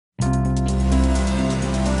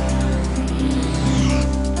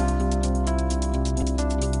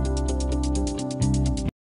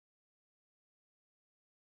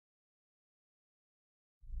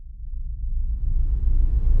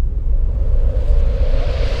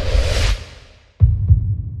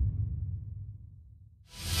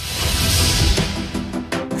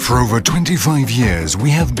For over 25 years, we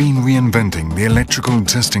have been reinventing the electrical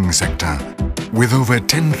testing sector, with over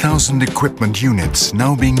 10,000 equipment units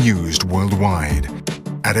now being used worldwide.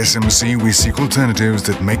 At SMC, we seek alternatives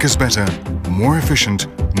that make us better, more efficient,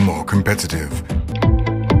 more competitive.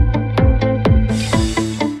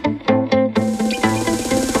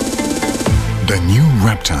 The new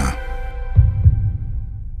Raptor.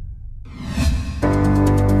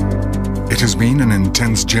 It has been an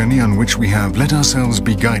intense journey on which we have let ourselves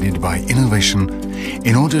be guided by innovation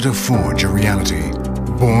in order to forge a reality,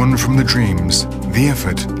 born from the dreams, the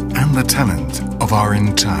effort and the talent of our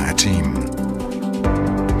entire team.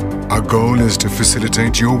 Our goal is to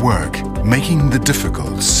facilitate your work, making the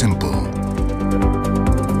difficult simple.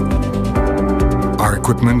 Our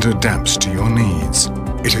equipment adapts to your needs.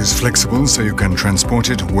 It is flexible so you can transport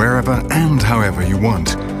it wherever and however you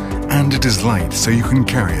want. And it is light so you can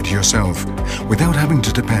carry it yourself without having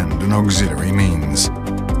to depend on auxiliary means.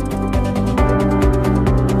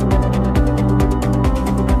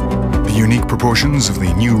 The unique proportions of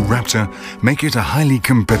the new Raptor make it a highly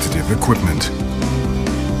competitive equipment.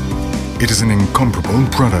 It is an incomparable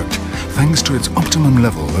product thanks to its optimum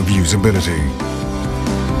level of usability.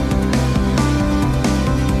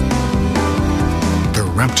 The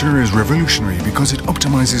Raptor is revolutionary because it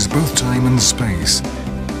optimizes both time and space.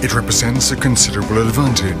 It represents a considerable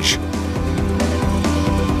advantage,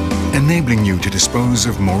 enabling you to dispose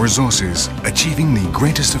of more resources, achieving the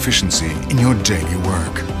greatest efficiency in your daily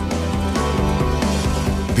work.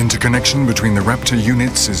 The interconnection between the Raptor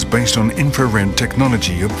units is based on infrared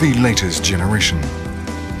technology of the latest generation.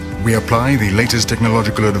 We apply the latest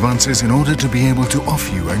technological advances in order to be able to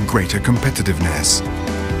offer you a greater competitiveness.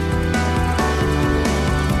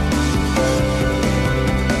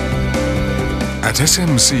 At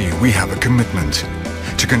SMC, we have a commitment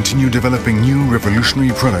to continue developing new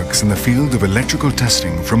revolutionary products in the field of electrical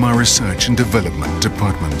testing from our Research and Development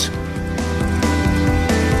Department.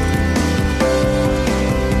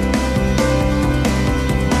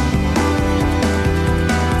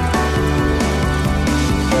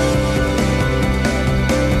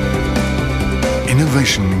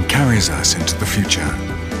 Innovation carries us into the future.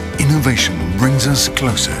 Innovation brings us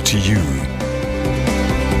closer to you.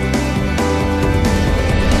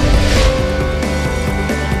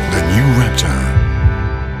 New Raptor.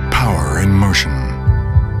 Power in motion.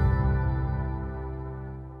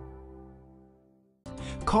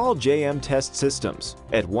 Call JM Test Systems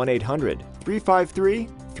at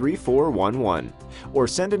 1-800-353-3411 or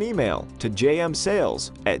send an email to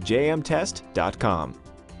jmsales@jmtest.com.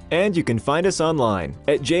 And you can find us online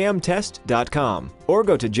at jmtest.com or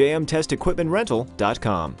go to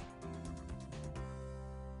jmtestequipmentrental.com.